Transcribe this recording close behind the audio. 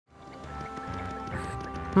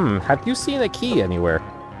Have you seen a key anywhere?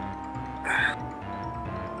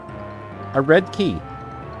 A red key.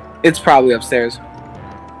 It's probably upstairs.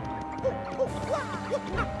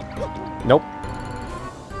 Nope.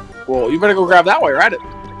 Well, you better go grab that while you're at it.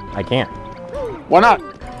 I can't. Why not?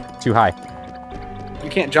 Too high. You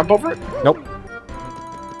can't jump over it? Nope.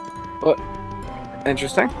 What?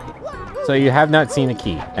 Interesting. So you have not seen a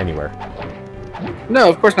key anywhere. No,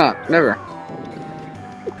 of course not. Never.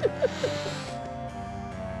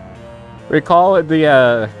 Recall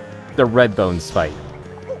the Red Bones fight.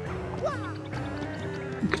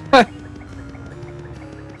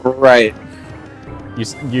 Right.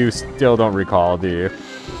 You still don't recall, do you?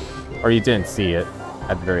 Or you didn't see it,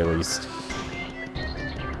 at the very least.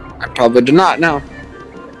 I probably do not, no.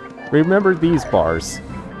 Remember these bars.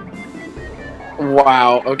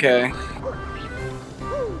 Wow, okay.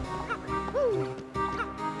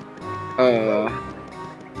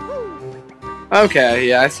 Okay,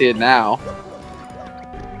 yeah, I see it now.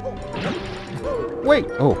 Wait!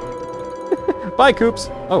 Oh. Bye, Coops!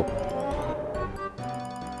 Oh.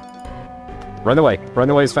 Run away. Run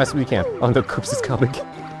away as fast as we can. Oh no, Coops is coming.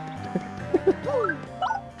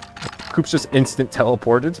 Coops just instant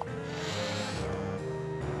teleported.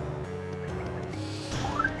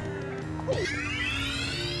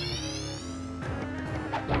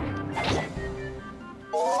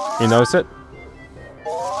 You notice it?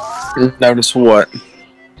 Notice what?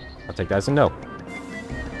 I'll take that as a no.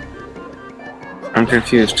 I'm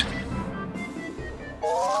confused.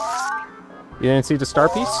 You didn't see the star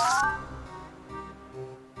piece?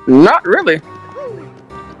 Not really.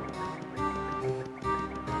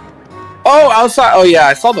 Oh, outside. Oh, yeah,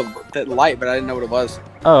 I saw the light, but I didn't know what it was.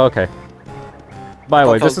 Oh, okay. By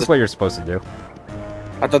the way, this that is what you're supposed to do.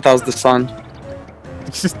 I thought that was the sun.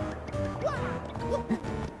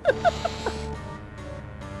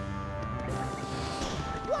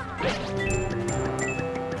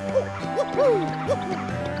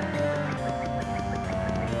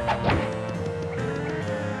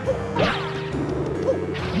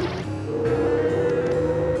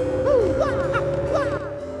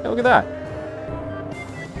 Hey, look at that.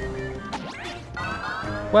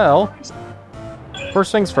 Well,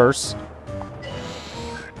 first things first.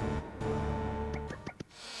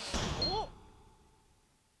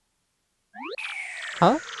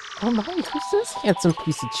 Huh? Oh my, who's this handsome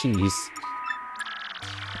piece of cheese?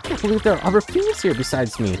 I can't believe there are other thieves here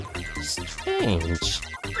besides me. Strange.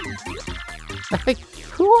 Like,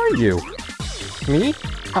 who are you? Me?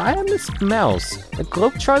 I am Miss Mouse, a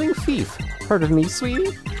globe-trotting thief. Heard of me,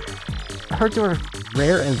 sweetie? I heard there are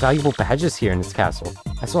rare and valuable badges here in this castle.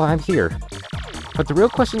 That's why I'm here. But the real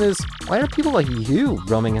question is, why are people like you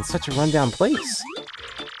roaming in such a rundown place?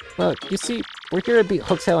 Well, you see, we're here to beat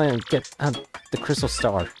Hooktails and get the Crystal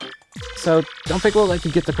Star. So, don't think we'll let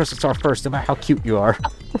you get the Crystal Star first, no matter how cute you are.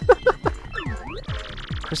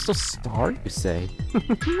 Crystal Star, you say?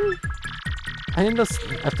 I didn't know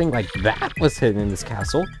a thing like that was hidden in this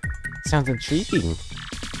castle. Sounds intriguing.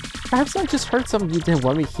 Perhaps I just heard something you didn't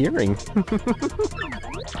want me hearing.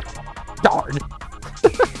 Darn!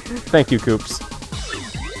 Thank you, Coops.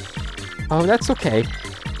 Oh, that's okay.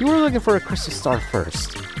 You were looking for a Crystal Star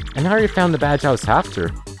first. And I already found the badge I was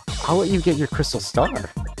after. I'll let you get your Crystal Star.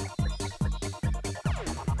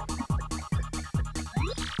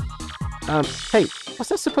 Hey, what's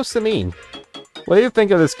that supposed to mean? What do you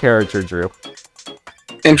think of this character, Drew?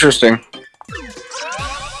 Interesting.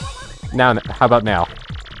 Now, how about now?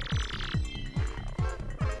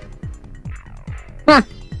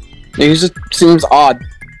 He just seems odd.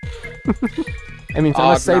 I mean,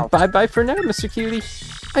 I must say Mouse. bye-bye for now, Mr. Cutie.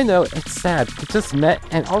 I know, it's sad. We just met,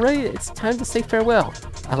 and already it's time to say farewell.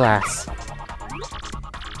 Alas.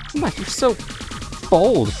 Oh my, you're so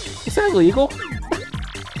bold. Is that illegal?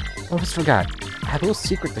 I almost forgot. I have a little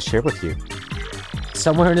secret to share with you.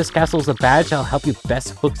 Somewhere in this castle is a badge that'll help you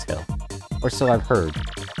best Hooktails. Or so I've heard.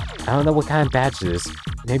 I don't know what kind of badge it is.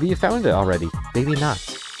 Maybe you found it already. Maybe not.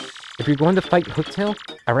 If you're going to fight Hooktails,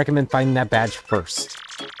 I recommend finding that badge first.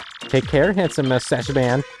 Take care, handsome mustache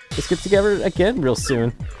man. Let's get together again real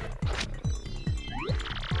soon.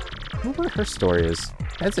 I wonder what her story is.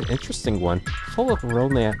 That's an interesting one. Full of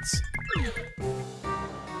romance.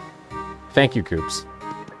 Thank you, Coops.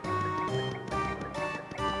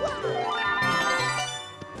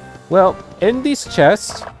 Well, in these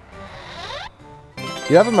chests,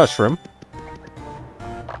 you have a mushroom.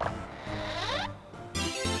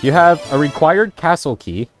 You have a required castle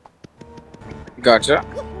key. Gotcha.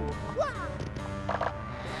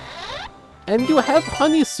 And you have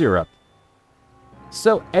honey syrup.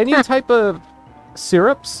 So any type of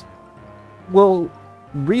syrups will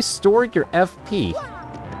restore your FP.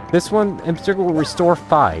 This one in particular will restore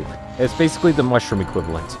 5. It's basically the mushroom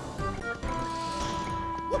equivalent.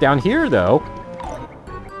 Down here, though,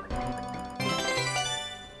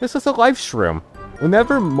 this is a life shroom.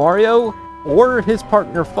 Whenever Mario or his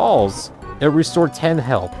partner falls, it'll restore 10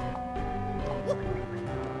 health.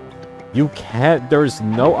 You can't, there's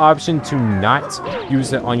no option to not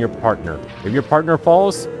use it on your partner. If your partner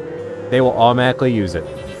falls, they will automatically use it.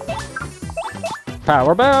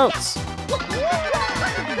 Power bounce!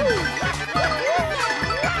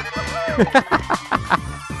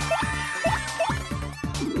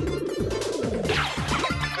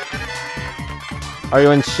 Are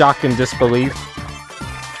you in shock and disbelief?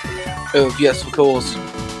 Oh, yes, of course.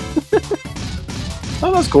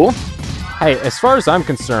 Oh, that's cool. Hey, as far as I'm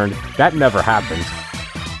concerned, that never happened.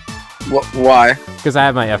 Why? Because I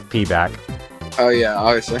have my FP back. Oh, yeah,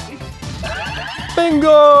 obviously.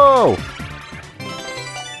 Bingo!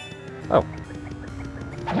 Oh.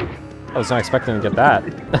 I was not expecting to get that.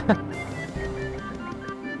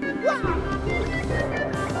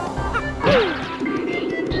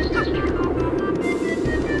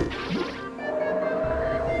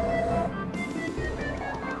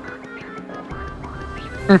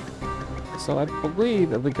 So I believe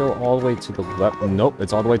that we go all the way to the left. Nope,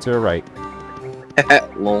 it's all the way to the right.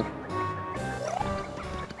 Lol.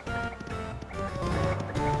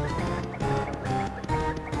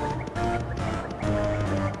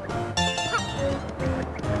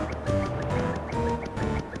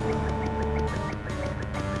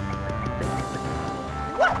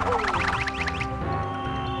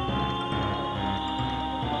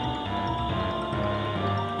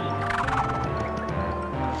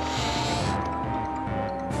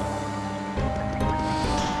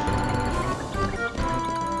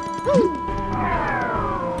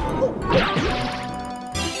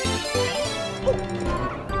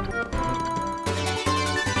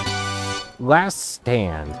 Last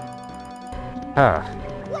stand. Huh.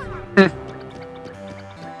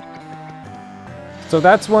 So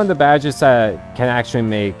that's one of the badges that can actually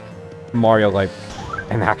make Mario like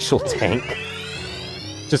an actual tank.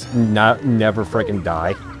 Just never freaking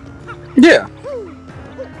die. Yeah.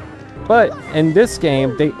 But in this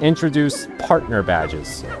game, they introduced partner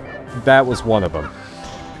badges. That was one of them.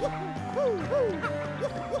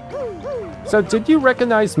 So did you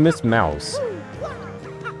recognize Miss Mouse?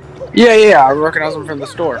 Yeah, I recognize him from the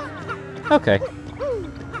store. Okay.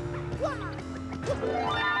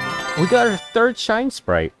 We got our third Shine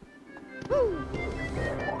Sprite.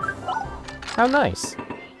 How nice.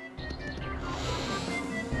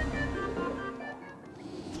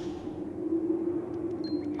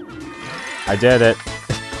 I did it.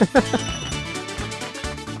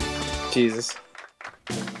 Jesus.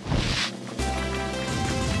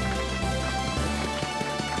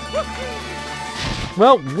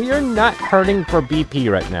 Well, we are not hurting for BP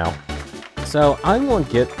right now. So I'm going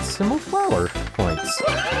to get some more flower points.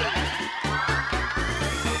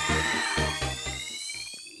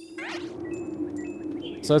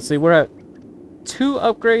 So let's see, we're at 2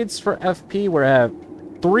 upgrades for FP, we're at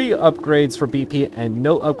 3 upgrades for BP, and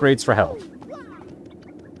no upgrades for health.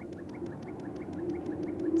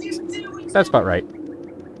 That's about right.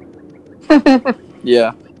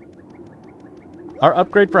 Yeah. Our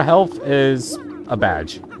upgrade for health is a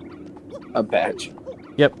badge. A badge.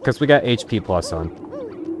 Yep, because we got HP plus on.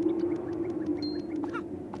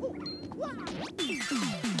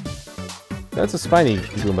 That's a spiny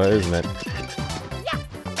Goomba, isn't it?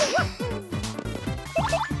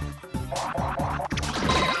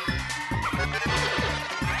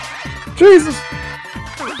 Jesus!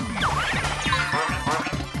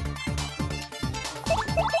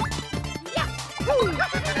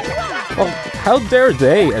 Well, how dare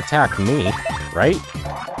they attack me, right?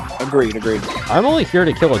 Agreed. I'm only here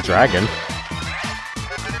to kill a dragon.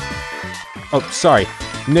 Oh, sorry.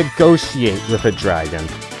 Negotiate with a dragon.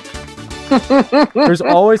 There's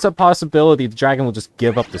always a possibility the dragon will just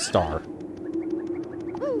give up the star.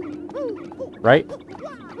 Right?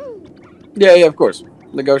 Yeah, of course.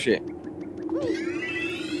 Negotiate.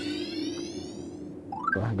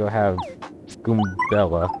 Go have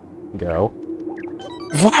Goombella go.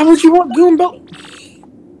 Why would you want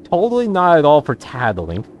Goomba? Totally not at all for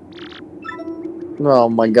tattling. Oh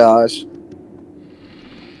my gosh.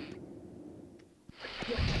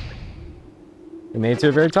 We made it to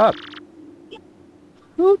the very top.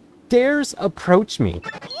 Who dares approach me?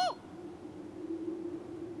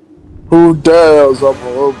 Who dares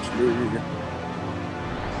approach me?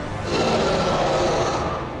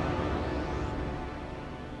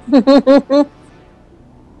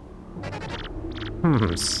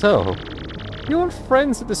 So... You were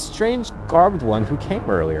friends with the strange garbed one who came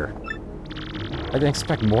earlier. I didn't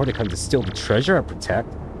expect more to come to steal the treasure I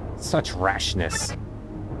protect. Such rashness.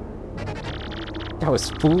 That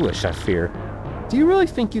was foolish, I fear. Do you really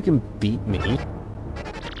think you can beat me?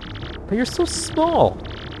 But you're so small,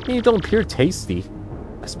 and you don't appear tasty.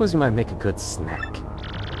 I suppose you might make a good snack.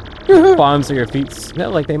 Bottoms of your feet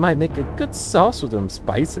smell like they might make a good sauce with them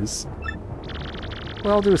spices.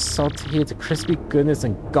 What I'll do is saute you to crispy goodness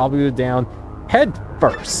and gobble you down head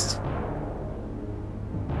first.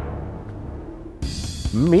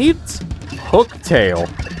 Meet Hooktail.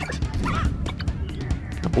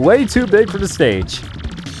 Way too big for the stage.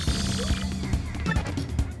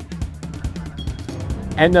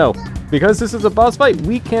 And no, because this is a boss fight,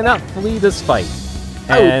 we cannot flee this fight.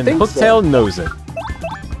 And Hooktail knows it.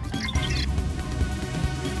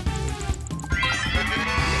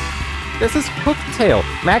 This is Hooktail.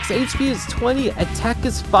 Max HP is 20, attack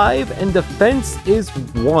is 5, and defense is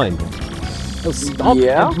 1. It'll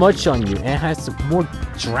stomp much on you, and it has a more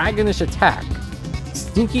dragonish attack.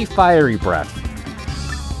 Stinky fiery breath.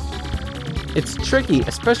 It's tricky,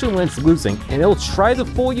 especially when it's losing, and it'll try to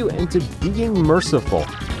fool you into being merciful.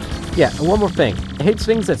 Yeah, and one more thing. It hates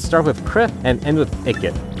things that start with crit and end with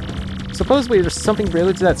icket. Supposedly there's something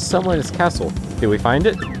related to that somewhere in this castle. Did we find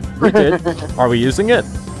it? We did. Are we using it?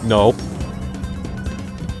 No.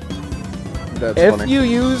 That's if funny. you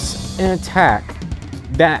use an attack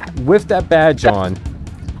that with that badge on,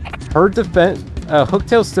 her defense,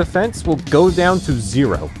 Hooktail's defense will go down to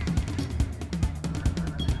 0.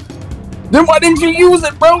 Then why didn't you use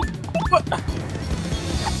it, bro? Because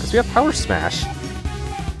we have Power Smash.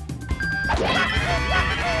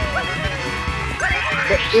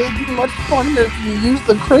 But it would be much funnier if you used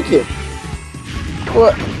the cricket.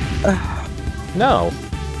 What? No.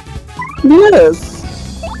 Yes.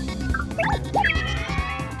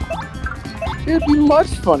 It'd be much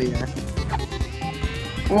funnier.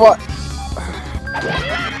 What?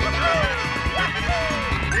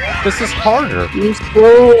 This is harder. You're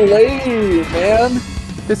so lame, man.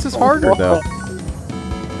 This is harder, though.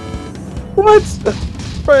 What?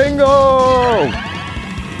 Bingo!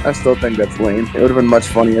 I still think that's lame. It would have been much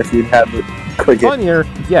funnier if you'd had the cricket. Funnier,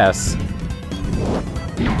 yes.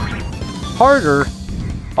 Harder,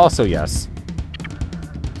 also yes.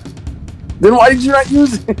 Then why did you not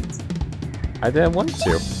use it? I didn't want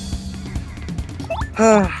to.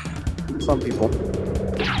 Some people.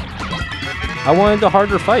 I wanted a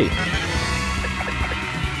harder fight.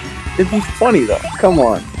 It'd be funny though. Come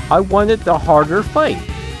on. I wanted the harder fight.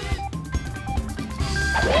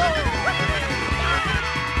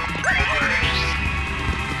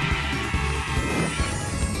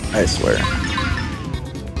 I swear.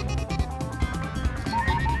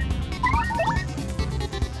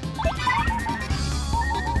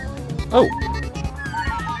 Oh.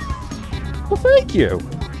 Well, thank you.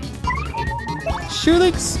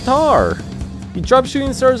 Shooting Star. You drop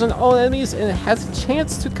shooting stars on all enemies and it has a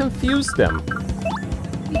chance to confuse them.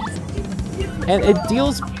 And it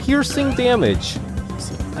deals piercing damage.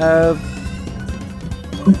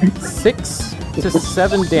 6 to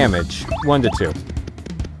 7 damage. 1 to 2.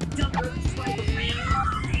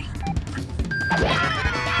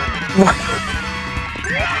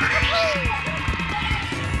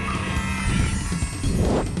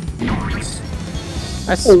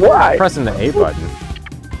 I swear I'm pressing the A button.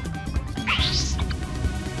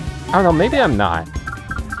 I don't know, maybe I'm not.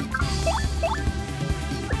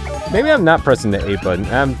 Maybe I'm not pressing the A button.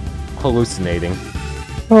 I'm hallucinating.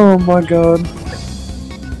 Oh my god.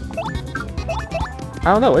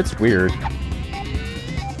 I don't know, it's weird.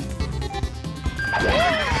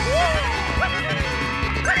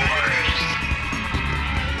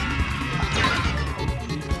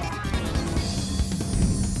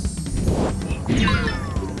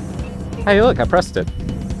 Hey, look, I pressed it.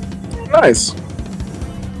 Nice.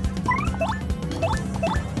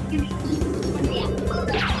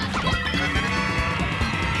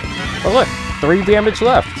 Oh look, 3 damage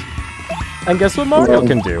left. And guess what Mario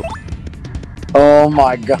can do? Oh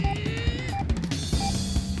my god.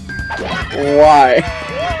 Why?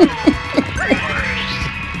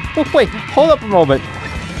 Oh, wait, hold up a moment.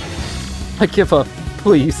 I give up,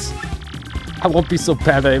 please. I won't be so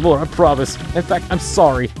bad anymore, I promise. In fact, I'm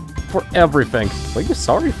sorry for everything. What are you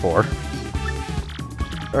sorry for?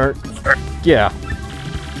 Yeah.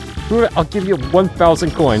 I'll give you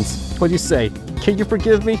 1,000 coins. What do you say? Can you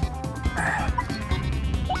forgive me?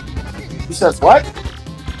 He says what?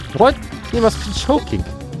 What? You must be joking.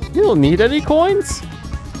 You don't need any coins?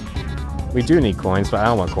 We do need coins, but I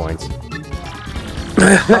don't want coins.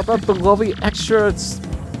 How about the lovely extra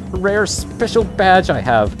rare special badge I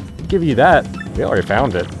have? give you that. We already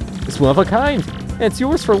found it. It's one of a kind, and it's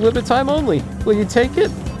yours for a limited time only. Will you take it?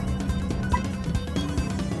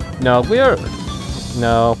 No,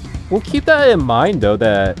 No. We'll keep that in mind, though,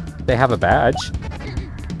 that they have a badge.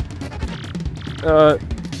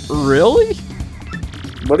 Really?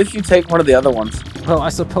 What if you take one of the other ones? Well, I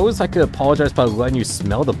suppose I could apologize by letting you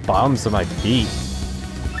smell the bottoms of my feet.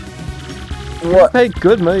 What? I pay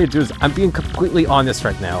good money to do this. I'm being completely honest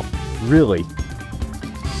right now. Really.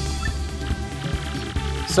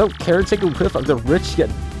 So, care to take a whiff of the rich yet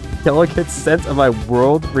delicate scent of my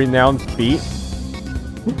world-renowned feet?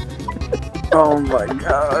 Oh my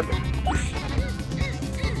god.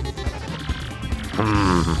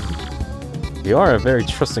 You are a very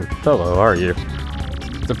trusting fellow, are you?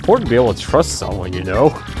 It's important to be able to trust someone, you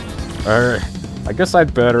know? I guess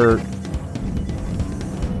I'd better...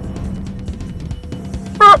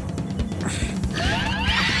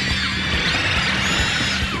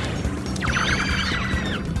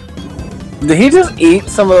 Did he just eat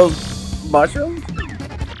some of those mushrooms?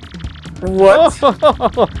 What?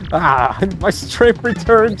 My strength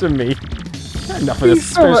returned to me. Enough of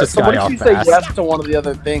this. Finish this guy off what if you say fast. yes to one of the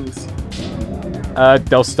other things?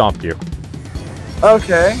 They'll stomp you.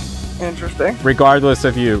 Okay, interesting. Regardless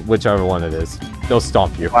of whichever one it is. They'll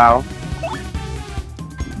stomp you. Wow.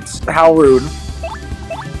 How rude.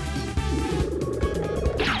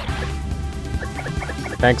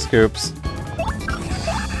 Thanks, Coops.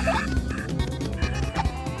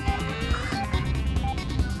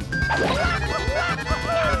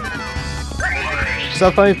 So,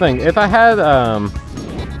 funny thing, if I had,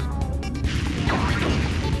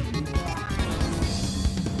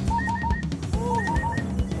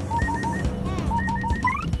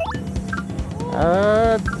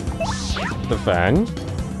 the Fang.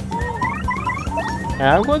 And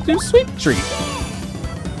I'm going to do Sweet Treat.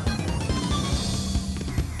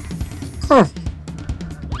 Huh.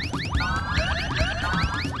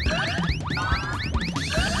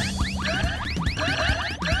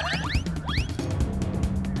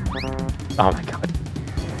 Oh my god.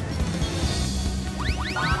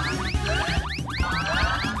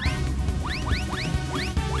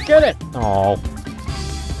 Get it! Oh.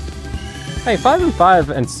 Hey, 5 and 5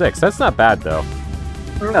 and 6. That's not bad though.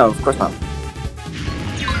 No, of course not.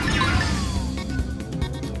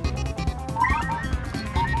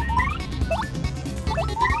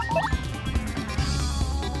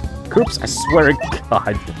 Coops, I swear to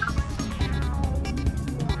God.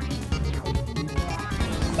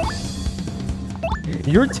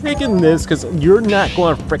 You're taking this because you're not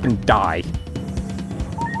going to frickin' die.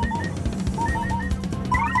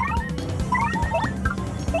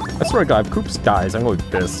 I swear to God, if Coops dies, I'm going to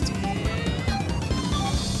be pissed.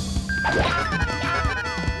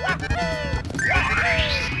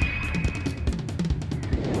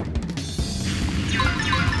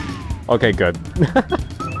 Okay, good.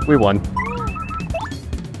 We won.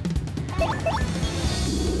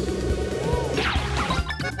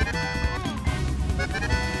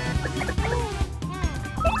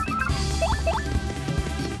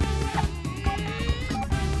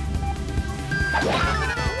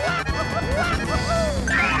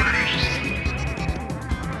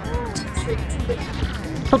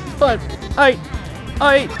 But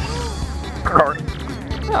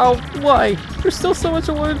oh, why? There's still so much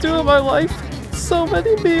I want to do in my life. So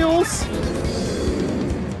many meals.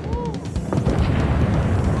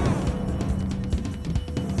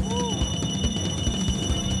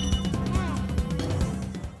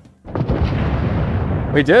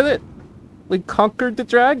 We did it. We conquered the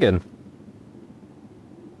dragon.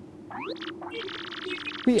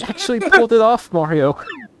 We actually pulled it off, Mario.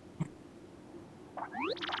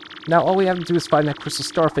 Now all we have to do is find that crystal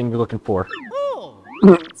star thing you're looking for. Cool.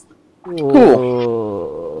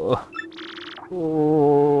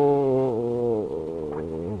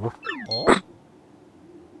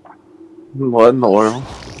 What in the world?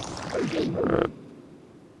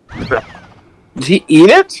 Did he eat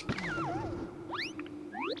it?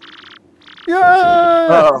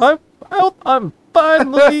 Yeah! I'm out! I'm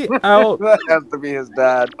finally out! That has to be his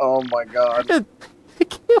dad. Oh my god. It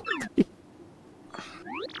can't be.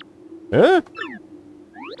 Huh?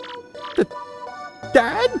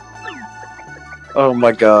 Dad? Oh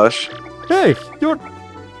my gosh. Hey, you're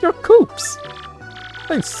Coops.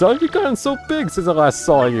 Hey son, you've gotten so big since I last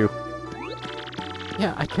saw you.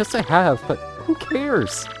 Yeah, I guess I have, but who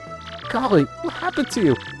cares? Golly, what happened to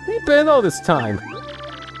you? Where you been all this time?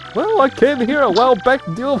 Well, I came here a while back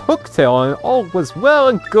to deal with Hooktail, and all was well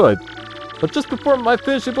and good. But just before my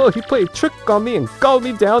finishing blow, he played a trick on me and gobbled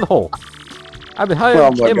me down whole. I've been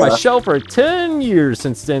hiding in my shell for 10 years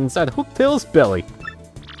since then inside Hooktail's belly.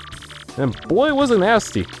 And boy, was it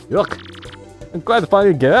nasty. Look, I'm glad to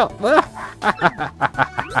finally get out.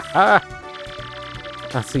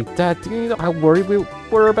 Now see, Dad, do you know how worried we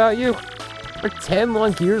were about you? For 10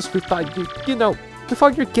 long years, we thought we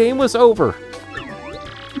thought your game was over.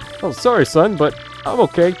 Oh, sorry, son, but I'm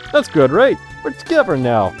okay. That's good, right? We're together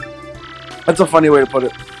now. That's a funny way to put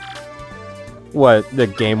it. What, the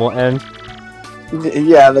game will end?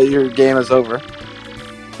 Yeah, that your game is over.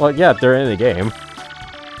 Well, yeah, they're in the game.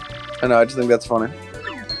 I know, I just think that's funny.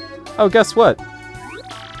 Oh, guess what?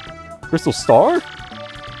 Crystal Star?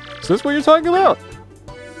 Is this what you're talking about?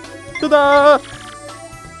 Ta-da!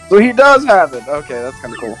 So he does have it. Okay, that's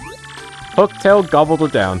kind of cool. Hooktail gobbled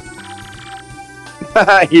it down.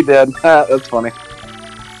 He did. That's funny.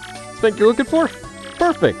 Think you're looking for?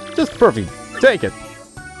 Perfect. Just perfect. Take it.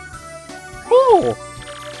 Oh!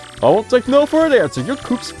 I won't take no for an answer. You're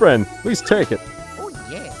Coop's friend. Please take it. Oh,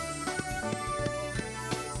 yeah.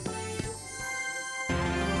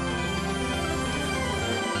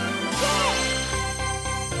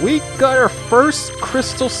 We got our first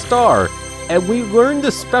Crystal Star, and we learned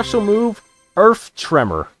the special move, Earth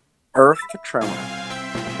Tremor. Earth Tremor.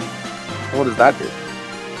 What does that do?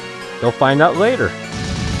 You'll find out later.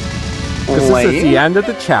 Because this is the end of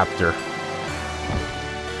the chapter.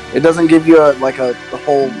 It doesn't give you a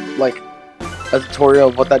whole a tutorial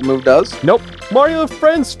of what that move does? Nope. Mario and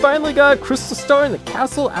friends finally got a Crystal Star in the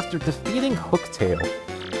castle after defeating Hooktail.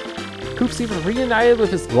 Coop's even reunited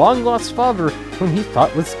with his long-lost father, whom he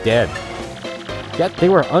thought was dead. Yet they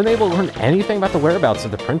were unable to learn anything about the whereabouts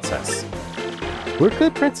of the princess. Where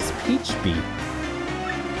could Princess Peach be?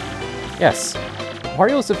 Yes,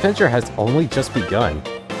 Mario's adventure has only just begun.